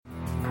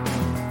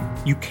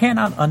You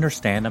cannot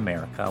understand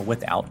America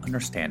without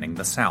understanding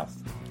the South.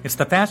 It's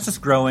the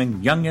fastest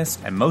growing,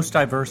 youngest, and most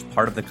diverse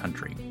part of the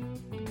country.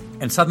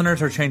 And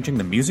Southerners are changing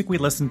the music we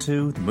listen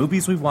to, the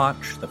movies we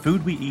watch, the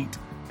food we eat,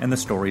 and the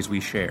stories we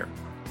share.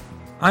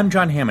 I'm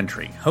John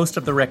Hammontree, host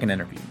of The Reckon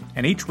Interview,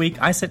 and each week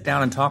I sit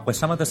down and talk with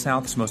some of the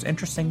South's most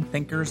interesting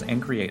thinkers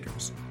and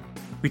creators.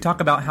 We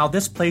talk about how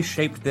this place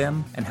shaped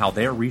them and how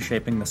they're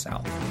reshaping the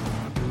South.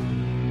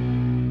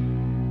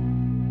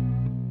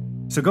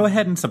 So go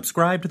ahead and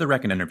subscribe to The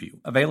Reckon Interview,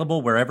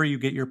 available wherever you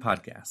get your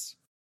podcasts.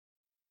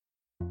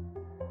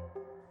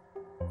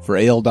 For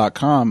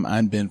AL.com,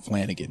 I'm Ben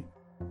Flanagan.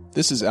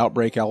 This is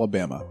Outbreak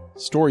Alabama,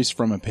 Stories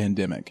from a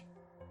Pandemic.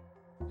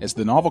 As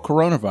the novel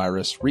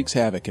coronavirus wreaks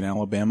havoc in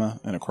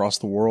Alabama and across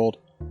the world,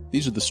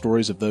 these are the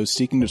stories of those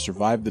seeking to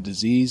survive the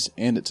disease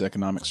and its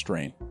economic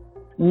strain.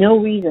 No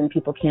reason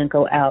people can't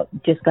go out.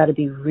 Just got to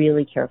be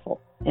really careful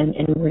and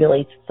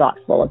really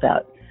thoughtful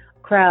about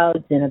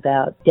crowds and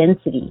about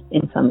density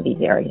in some of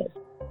these areas.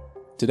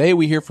 Today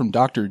we hear from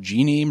Dr.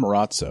 Jeannie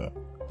Marrazzo,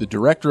 the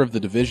director of the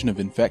Division of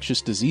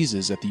Infectious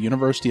Diseases at the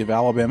University of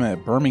Alabama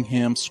at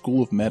Birmingham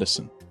School of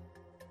Medicine.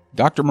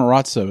 Dr.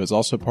 Marrazzo is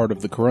also part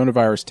of the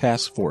coronavirus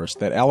task force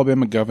that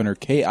Alabama Governor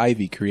Kay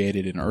Ivey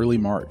created in early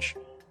March,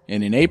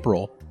 and in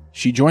April,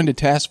 she joined a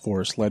task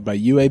force led by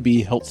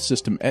UAB health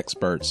system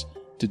experts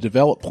to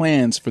develop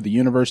plans for the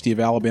University of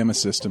Alabama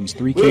system's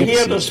three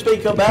campuses to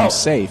become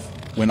safe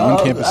when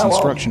on-campus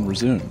instruction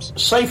resumes.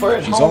 She's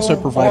also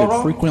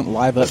provided frequent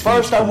live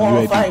updates from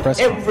UAB press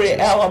conferences. Every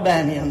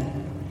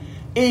Alabamian,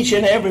 each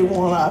and every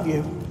one of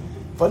you,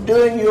 for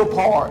doing your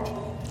part,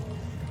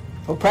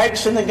 for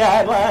practicing the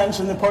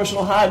guidelines and the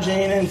personal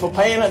hygiene, and for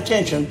paying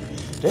attention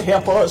to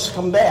help us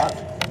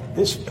combat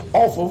this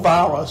awful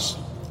virus.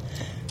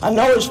 I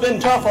know it's been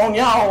tough on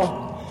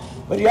y'all,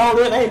 but y'all,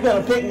 it ain't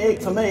been a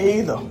picnic for me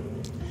either.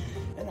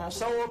 And I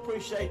so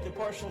appreciate the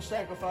personal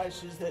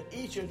sacrifices that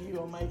each of you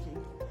are making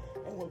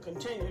and will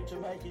continue to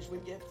make as we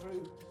get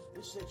through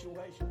this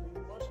situation.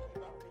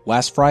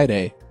 Last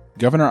Friday,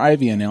 Governor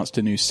Ivey announced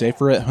a new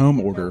safer-at-home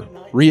order,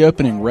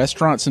 reopening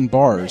restaurants and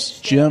bars,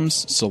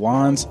 gyms,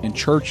 salons, and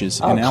churches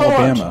in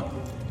Alabama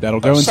that'll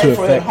go into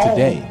effect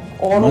today,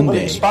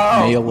 Monday,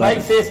 May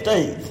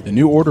 11th. The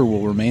new order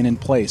will remain in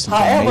place until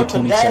May 22nd.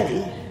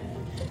 Today,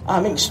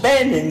 I'm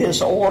expanding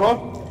this order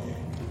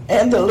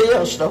and the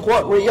list of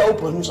what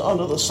reopens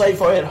under the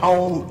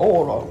safer-at-home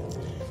order.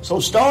 So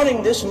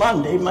starting this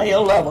Monday, May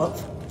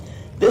 11th,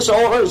 this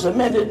order is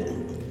amended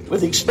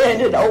with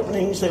expanded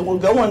openings that will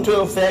go into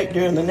effect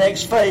during the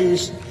next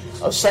phase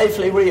of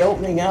safely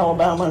reopening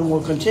Alabama and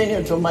will continue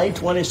until May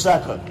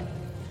 22nd.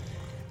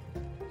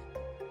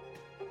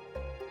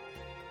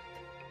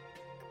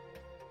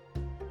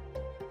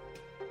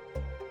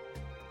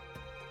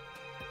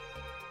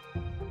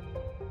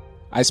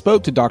 I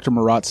spoke to Dr.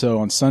 Marrazzo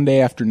on Sunday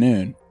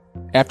afternoon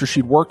after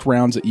she'd worked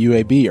rounds at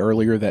UAB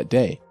earlier that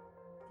day.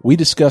 We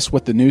discussed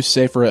what the new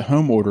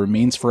safer-at-home order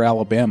means for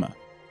Alabama,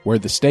 where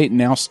the state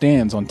now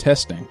stands on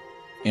testing,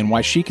 and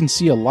why she can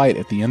see a light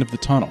at the end of the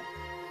tunnel.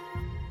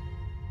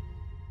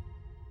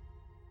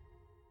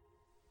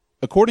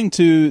 According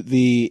to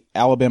the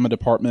Alabama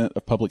Department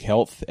of Public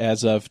Health,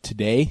 as of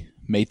today,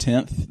 May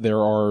 10th, there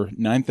are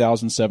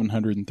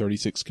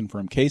 9,736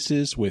 confirmed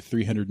cases with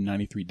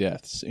 393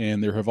 deaths,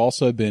 and there have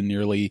also been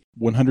nearly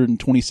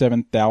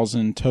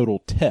 127,000 total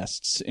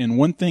tests. And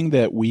one thing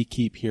that we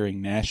keep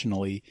hearing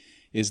nationally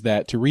is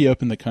that to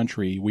reopen the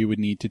country, we would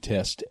need to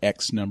test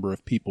X number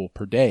of people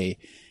per day.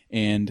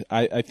 And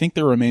I think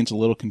there remains a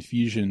little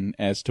confusion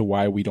as to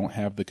why we don't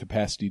have the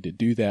capacity to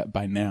do that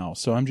by now.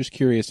 So I'm just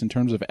curious, in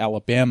terms of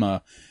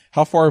Alabama,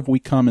 how far have we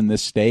come in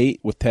this state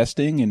with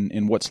testing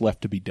and what's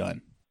left to be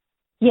done?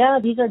 Yeah,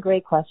 these are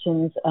great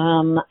questions.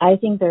 I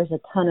think there's a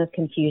ton of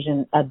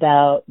confusion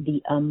about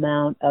the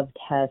amount of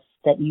tests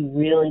that you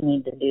really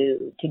need to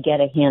do to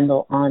get a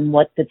handle on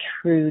what the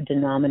true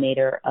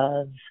denominator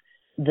of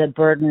the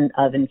burden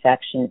of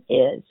infection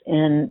is.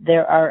 And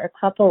there are a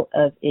couple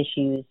of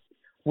issues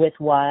with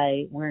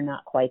why we're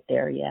not quite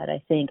there yet.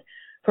 I think,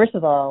 first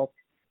of all,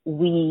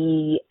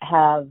 we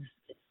have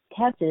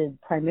tested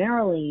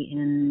primarily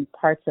in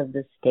parts of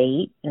the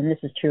state, and this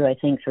is true, I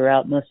think,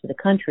 throughout most of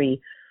the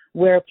country,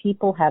 where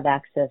people have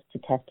access to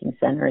testing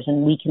centers,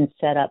 and we can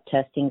set up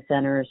testing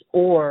centers,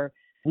 or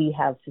we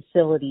have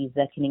facilities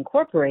that can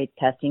incorporate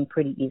testing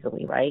pretty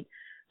easily, right?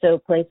 So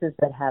places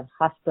that have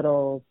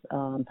hospitals,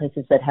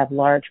 places that have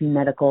large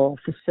medical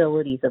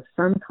facilities of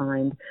some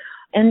kind,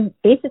 and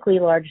basically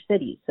large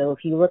cities. So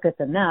if you look at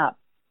the map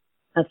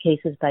of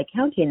cases by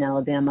county in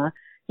Alabama,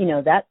 you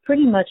know, that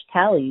pretty much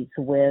tallies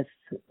with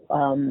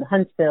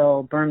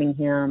Huntsville,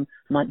 Birmingham,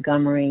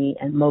 Montgomery,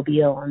 and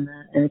Mobile, and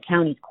the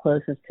counties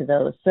closest to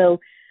those.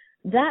 So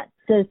that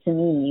says to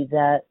me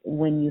that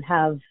when you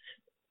have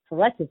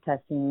selective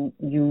testing,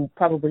 you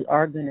probably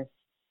are going to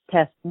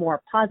test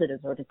more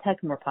positives or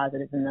detect more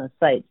positives in those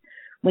sites.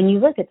 When you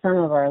look at some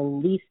of our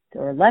least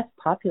or less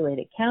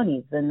populated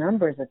counties, the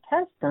numbers of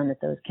tests done at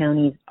those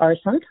counties are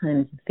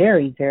sometimes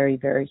very, very,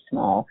 very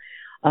small.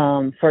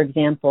 For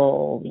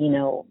example,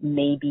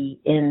 maybe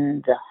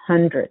in the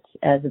hundreds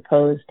as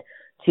opposed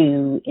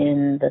to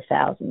in the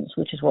thousands,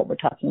 which is what we're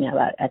talking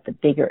about at the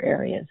bigger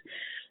areas.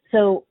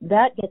 So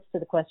that gets to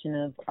the question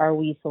of, are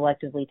we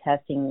selectively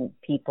testing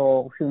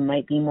people who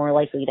might be more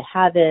likely to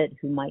have it,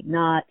 who might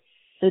not?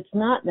 So it's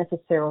not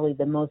necessarily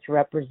the most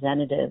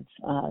representative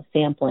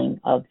sampling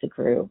of the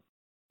group.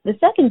 The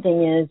second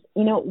thing is,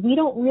 we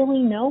don't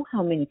really know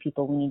how many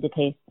people we need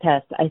to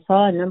test. I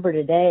saw a number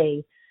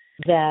today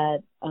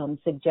that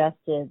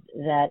suggested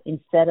that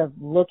instead of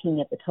looking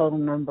at the total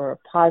number of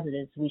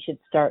positives, we should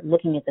start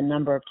looking at the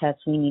number of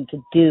tests we need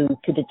to do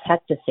to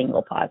detect a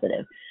single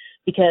positive.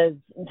 Because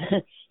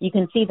you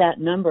can see that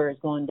number is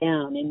going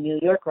down. In New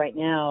York right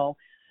now,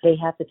 they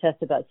have to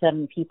test about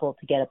 7 people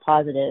to get a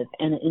positive.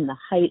 And in the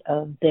height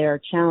of their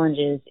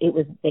challenges,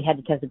 they had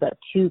to test about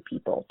 2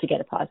 people to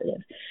get a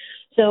positive.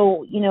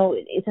 So,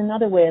 it's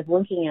another way of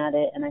looking at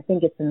it, and I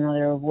think it's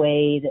another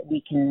way that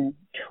we can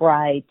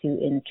try to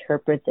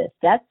interpret this.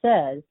 That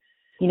said,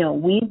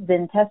 we've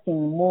been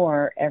testing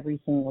more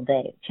every single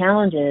day. The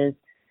challenge is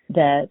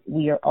that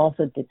we are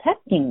also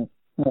detecting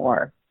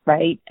more,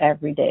 right,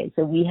 every day.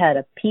 So we had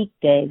a peak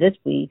day this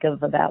week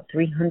of about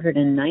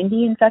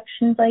 390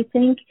 infections, I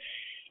think.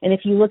 And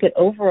if you look at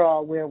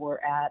overall where we're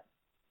at,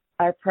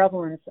 our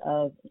prevalence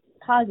of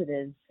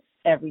positives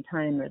every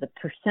time, or the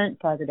percent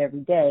positive every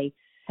day,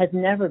 has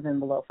never been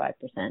below 5%.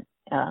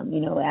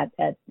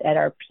 At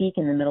our peak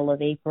in the middle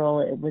of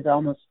April, it was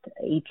almost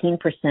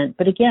 18%.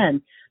 But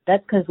again,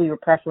 that's because we were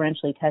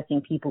preferentially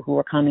testing people who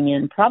were coming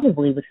in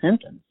probably with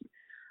symptoms.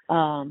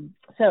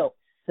 So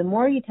the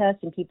more you test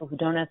in people who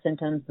don't have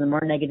symptoms, the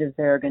more negatives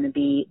there are going to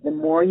be. The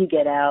more you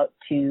get out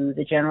to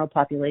the general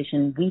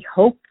population, we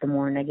hope the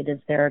more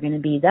negatives there are going to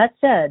be. That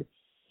said,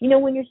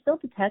 when you're still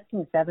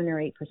detecting 7 or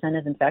 8%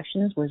 of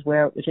infections,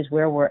 which is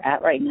where we're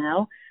at right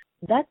now,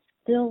 that's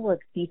still a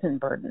decent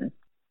burden.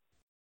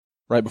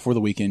 Right before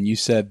the weekend, you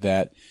said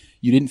that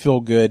you didn't feel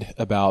good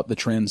about the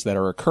trends that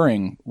are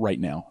occurring right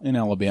now in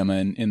Alabama,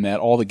 and that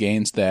all the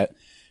gains that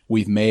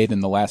we've made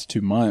in the last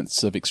 2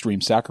 months of extreme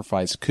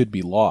sacrifice could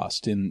be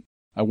lost. And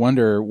I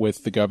wonder,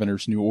 with the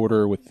governor's new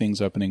order, with things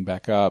opening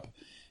back up,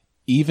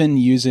 even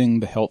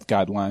using the health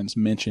guidelines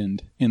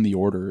mentioned in the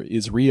order,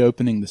 is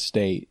reopening the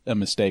state a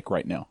mistake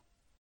right now?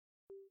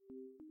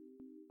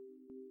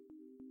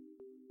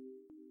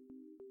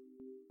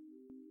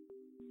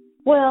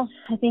 Well,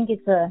 I think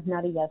it's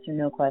not a yes or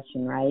no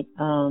question, right?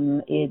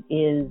 It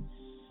is,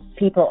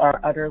 people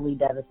are utterly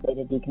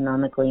devastated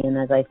economically. And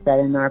as I said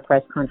in our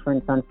press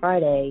conference on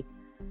Friday,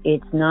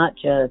 it's not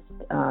just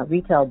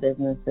retail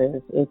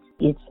businesses,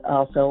 it's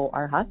also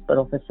our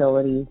hospital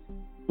facilities.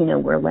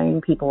 We're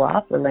laying people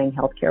off, we're laying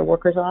healthcare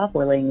workers off,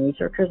 we're laying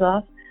researchers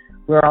off.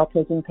 We're all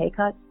taking pay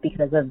cuts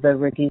because of the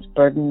reduced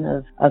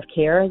burden of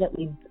care that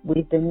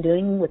we've been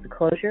doing with the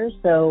closures.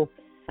 So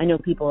I know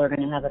people are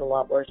going to have it a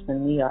lot worse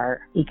than we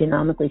are,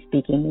 economically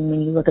speaking. And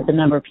when you look at the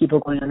number of people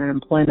going on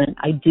unemployment,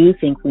 I do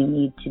think we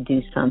need to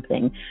do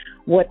something.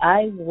 What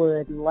I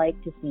would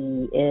like to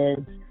see is,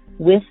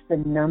 with the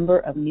number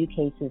of new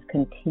cases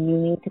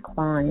continuing to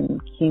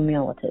climb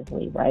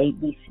cumulatively, right?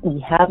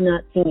 We have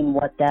not seen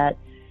what that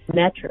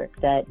metric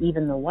that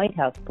even the White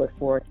House put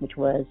forth, which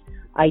was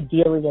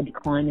ideally a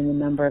decline in the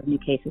number of new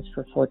cases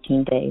for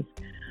 14 days.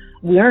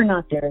 We are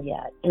not there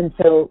yet. And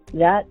so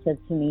that says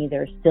to me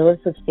there's still a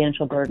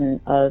substantial burden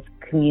of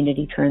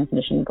community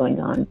transmission going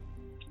on.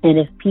 And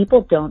if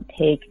people don't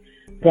take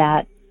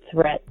that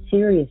threat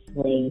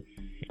seriously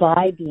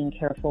by being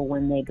careful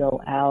when they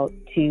go out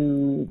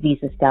to these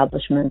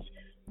establishments,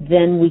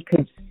 then we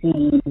could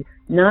see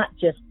not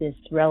just this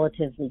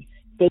relatively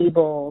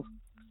stable,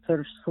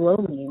 sort of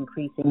slowly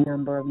increasing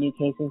number of new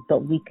cases,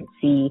 but we could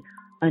see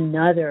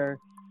another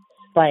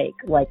spike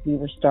like we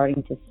were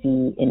starting to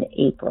see in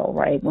April,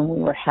 right? When we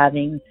were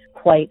having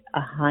quite a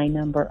high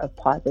number of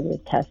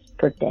positive tests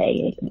per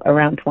day,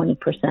 around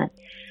 20%.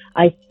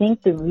 I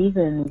think the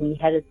reason we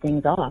headed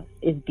things off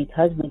is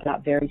because we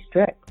got very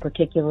strict,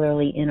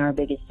 particularly in our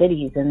biggest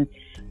cities. And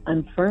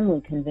I'm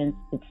firmly convinced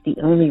it's the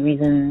only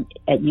reason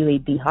at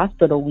UAB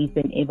Hospital we've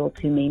been able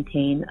to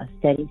maintain a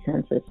steady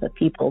census of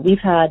people. We've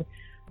had,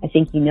 I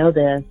think you know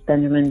this,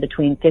 Benjamin,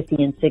 between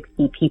 50 and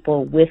 60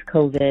 people with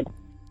COVID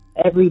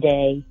every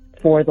day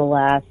for the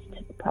last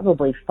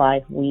probably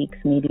 5 weeks,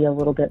 maybe a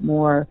little bit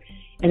more.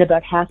 And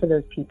about half of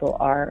those people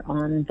are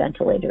on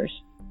ventilators.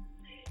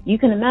 You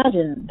can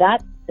imagine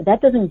that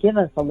doesn't give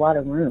us a lot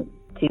of room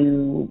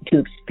to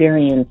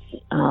experience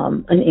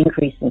an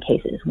increase in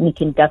cases. We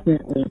can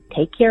definitely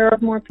take care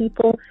of more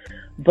people,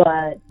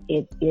 but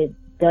it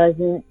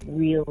doesn't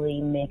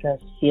really make us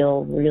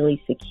feel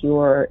really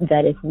secure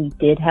that if we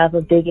did have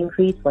a big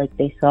increase like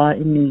they saw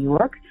in New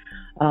York,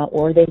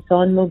 or they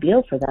saw in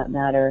Mobile for that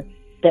matter,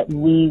 that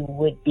we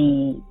would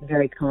be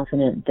very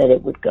confident that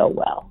it would go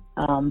well,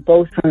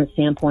 both from the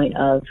standpoint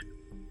of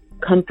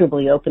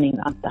comfortably opening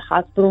up the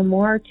hospital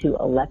more to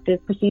elective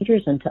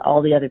procedures and to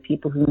all the other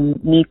people who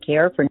need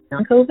care for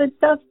non-COVID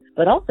stuff,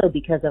 but also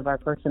because of our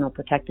personal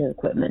protective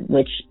equipment,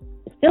 which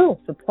still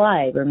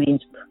supply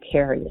remains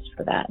precarious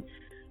for that.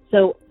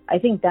 So I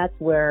think that's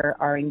where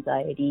our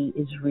anxiety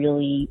is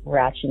really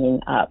ratcheting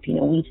up.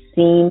 We've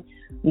seen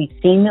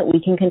that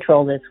we can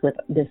control this with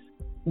this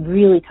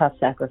really tough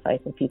sacrifice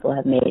that people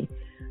have made.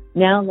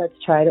 Now let's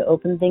try to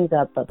open things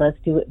up, but let's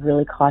do it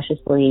really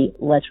cautiously.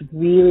 Let's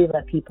really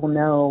let people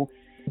know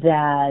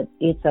that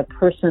it's a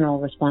personal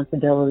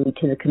responsibility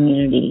to the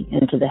community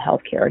and to the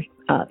healthcare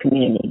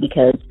community,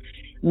 because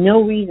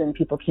no reason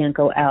people can't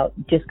go out.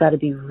 Just got to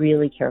be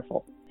really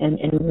careful and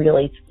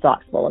really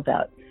thoughtful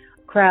about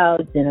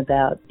crowds and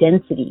about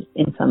density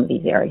in some of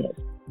these areas.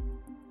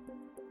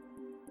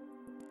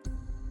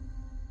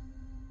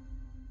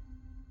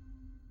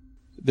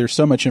 There's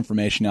so much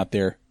information out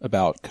there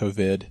about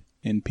COVID,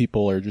 and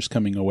people are just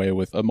coming away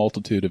with a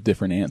multitude of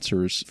different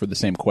answers for the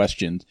same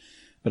questions.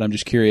 But I'm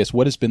just curious,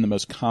 what has been the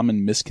most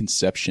common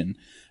misconception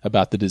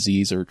about the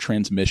disease or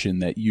transmission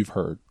that you've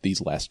heard these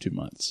last 2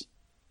 months?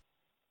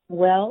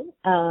 Well,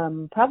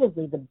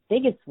 probably the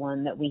biggest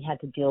one that we had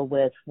to deal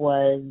with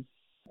was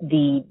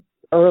the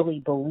early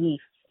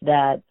belief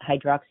that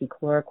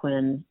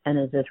hydroxychloroquine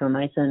and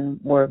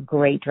azithromycin were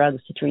great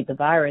drugs to treat the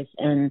virus.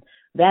 And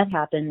that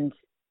happened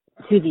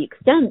to the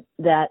extent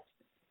that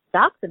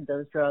stocks of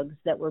those drugs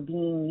that were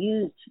being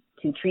used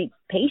to treat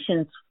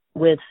patients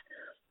with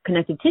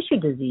connective tissue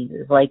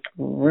diseases like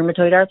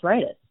rheumatoid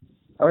arthritis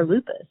or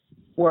lupus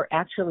were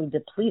actually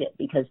depleted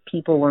because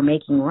people were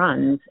making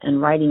runs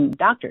and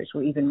doctors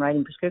were even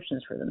writing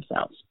prescriptions for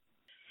themselves.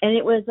 And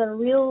it was a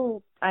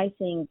real, I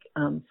think,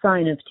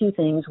 sign of two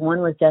things. One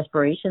was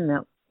desperation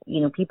that,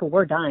 people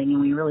were dying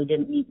and we really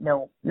didn't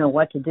know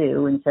what to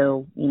do. And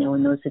so,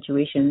 in those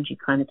situations, you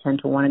kind of tend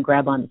to want to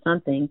grab onto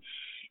something.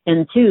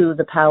 And two,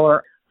 the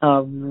power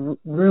of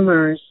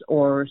rumors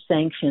or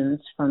sanctions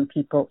from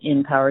people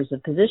in powers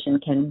of position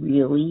can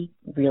really,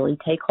 really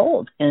take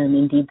hold. And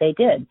indeed they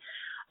did.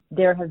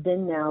 There have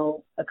been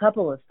now a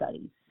couple of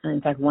studies,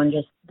 in fact, one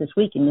just this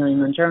week in New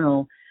England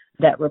Journal,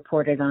 that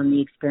reported on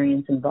the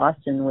experience in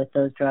Boston with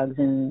those drugs,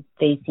 and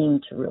they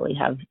seem to really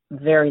have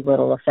very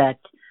little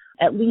effect,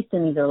 at least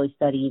in these early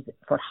studies,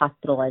 for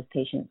hospitalized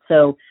patients.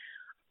 So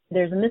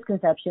there's a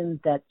misconception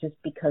that just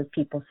because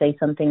people say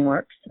something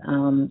works,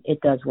 it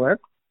does work.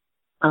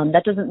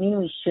 That doesn't mean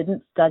we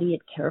shouldn't study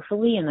it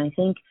carefully, and I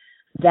think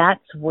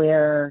that's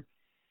where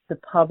the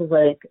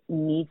public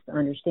needs to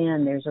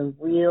understand there's a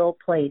real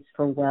place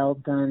for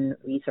well-done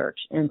research.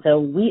 And so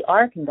we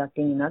are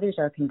conducting, and others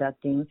are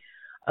conducting,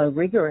 a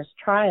rigorous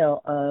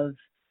trial of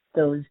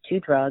those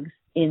two drugs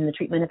in the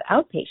treatment of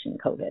outpatient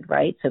COVID,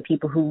 right? So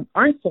people who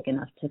aren't sick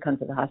enough to come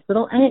to the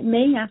hospital, and it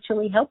may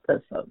actually help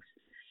those folks.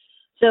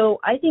 So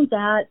I think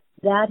that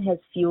has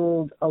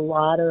fueled a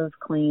lot of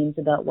claims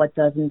about what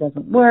does and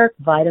doesn't work,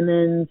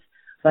 vitamins,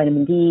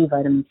 vitamin D,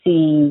 vitamin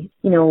C.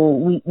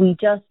 We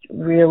just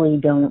really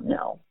don't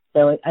know.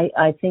 So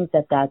I think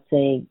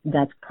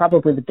that's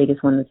probably the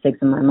biggest one that sticks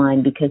in my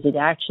mind, because it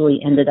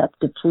actually ended up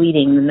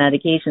depleting the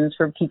medications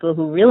for people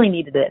who really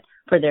needed it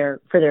for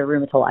their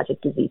rheumatologic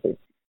diseases.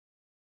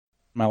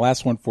 My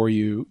last one for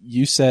you,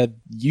 you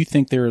said you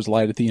think there is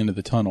light at the end of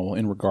the tunnel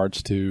in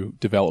regards to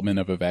development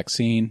of a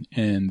vaccine,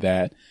 and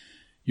that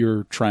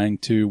you're trying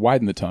to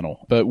widen the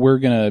tunnel. But we're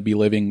going to be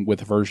living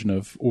with a version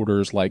of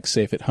orders like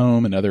Safe at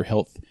Home and other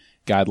health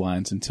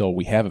guidelines until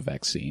we have a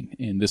vaccine.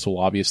 And this will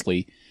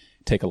obviously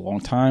take a long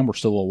time. We're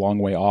still a long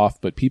way off,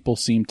 but people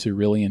seem to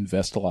really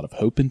invest a lot of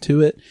hope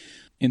into it.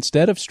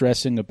 Instead of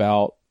stressing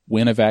about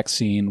when a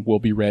vaccine will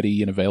be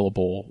ready and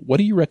available, what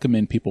do you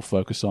recommend people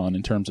focus on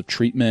in terms of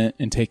treatment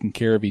and taking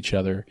care of each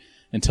other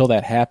until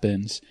that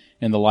happens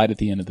and the light at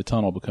the end of the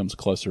tunnel becomes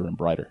closer and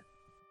brighter?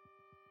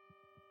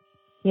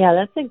 Yeah,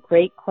 that's a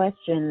great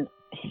question.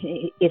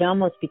 It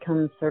almost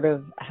becomes sort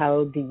of,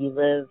 how do you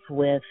live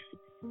with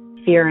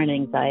fear and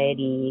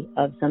anxiety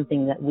of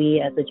something that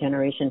we as a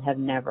generation have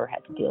never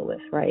had to deal with,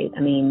 right? I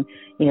mean,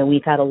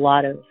 we've had a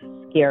lot of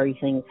scary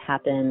things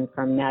happen,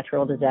 from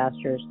natural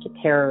disasters to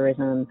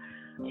terrorism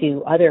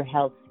to other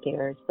health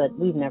scares, but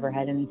we've never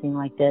had anything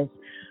like this.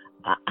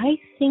 I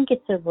think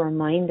it's a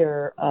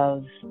reminder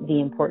of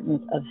the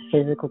importance of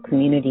physical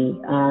community.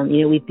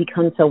 We've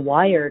become so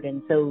wired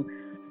and so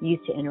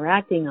used to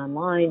interacting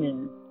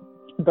online,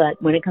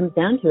 but when it comes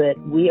down to it,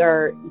 we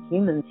are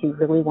humans who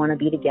really want to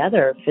be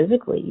together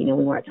physically. We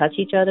want to touch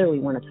each other, we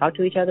want to talk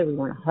to each other, we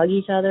want to hug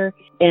each other.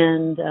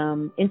 And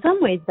in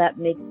some ways that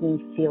makes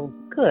me feel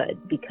good,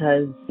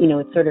 because,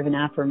 it's sort of an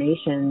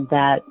affirmation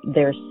that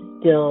there's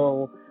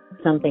still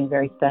something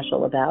very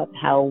special about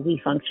how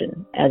we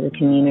function as a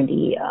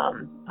community.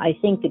 I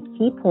think the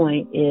key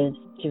point is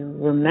to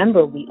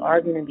remember we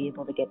are going to be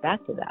able to get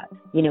back to that.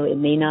 It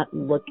may not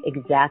look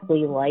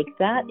exactly like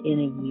that in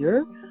a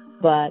year,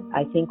 but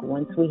I think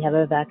once we have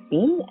a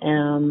vaccine,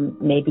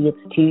 maybe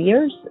it's 2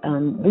 years,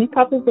 we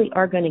probably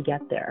are going to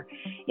get there.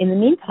 In the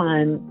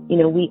meantime,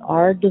 we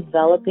are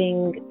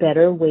developing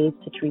better ways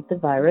to treat the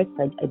virus.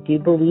 I do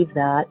believe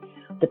that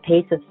the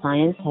pace of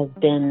science has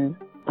been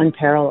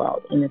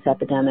unparalleled in this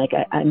epidemic.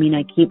 I mean,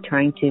 I keep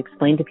trying to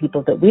explain to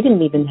people that we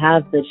didn't even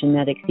have the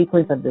genetic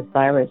sequence of this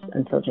virus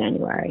until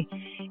January.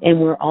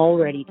 And we're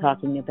already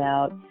talking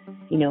about,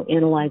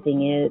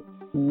 analyzing its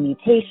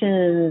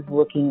mutations,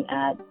 looking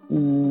at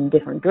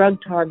different drug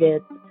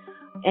targets,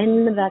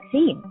 and the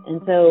vaccine.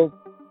 And so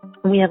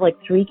we have like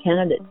 3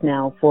 candidates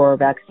now for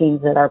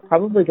vaccines that are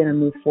probably going to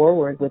move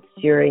forward with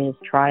serious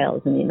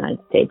trials in the United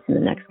States in the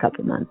next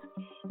couple of months.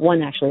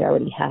 One actually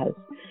already has.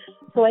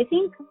 So I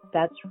think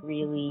that's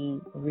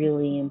really,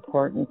 really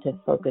important to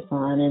focus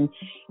on.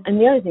 And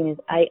the other thing is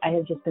I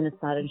have just been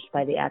astonished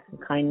by the acts of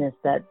kindness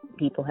that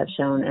people have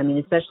shown. I mean,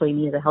 especially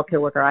me as a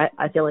healthcare worker, I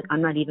feel like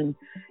I'm not even,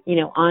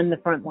 on the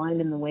front line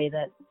in the way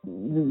that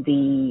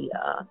the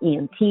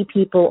EMT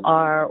people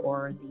are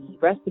or the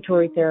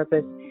respiratory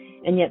therapists.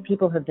 And yet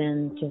people have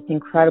been just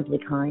incredibly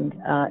kind.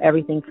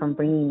 Everything from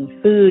bringing me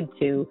food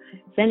to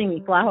sending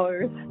me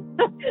flowers,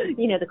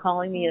 to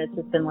calling me. And it's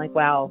just been like,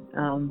 wow.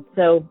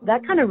 So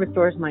that kind of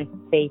restores my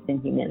faith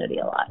in humanity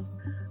a lot.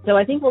 So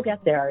I think we'll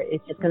get there.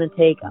 It's just going to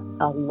take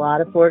a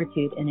lot of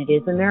fortitude, and it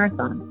is a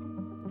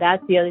marathon.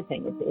 That's the other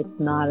thing. It's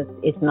not a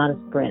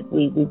sprint.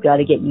 We've got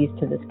to get used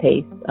to this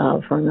pace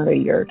for another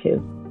year or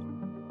two.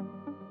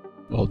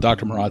 Well,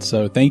 Dr.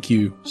 Marazzo, thank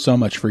you so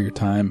much for your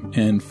time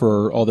and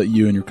for all that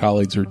you and your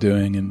colleagues are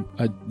doing, and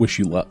I wish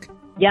you luck.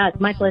 Yeah, it's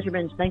my pleasure,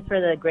 Ben. Thanks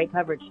for the great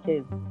coverage,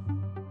 too.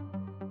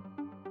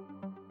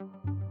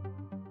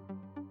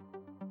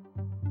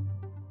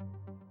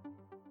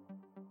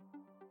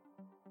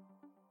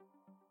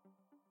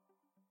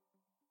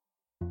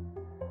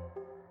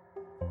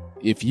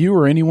 If you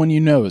or anyone you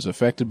know is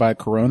affected by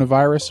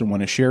coronavirus and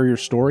want to share your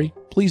story,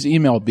 please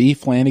email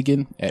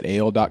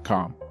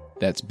bflanagan@AOL.com.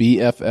 That's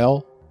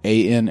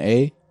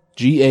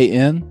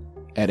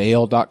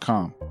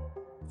BFLANAGAN@AOL.com.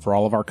 For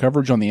all of our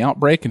coverage on the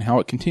outbreak and how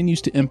it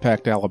continues to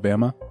impact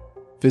Alabama,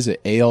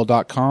 visit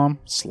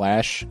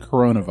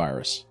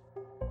AOL.com/coronavirus.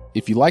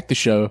 If you like the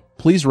show,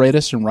 please rate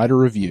us and write a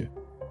review.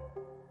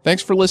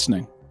 Thanks for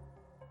listening.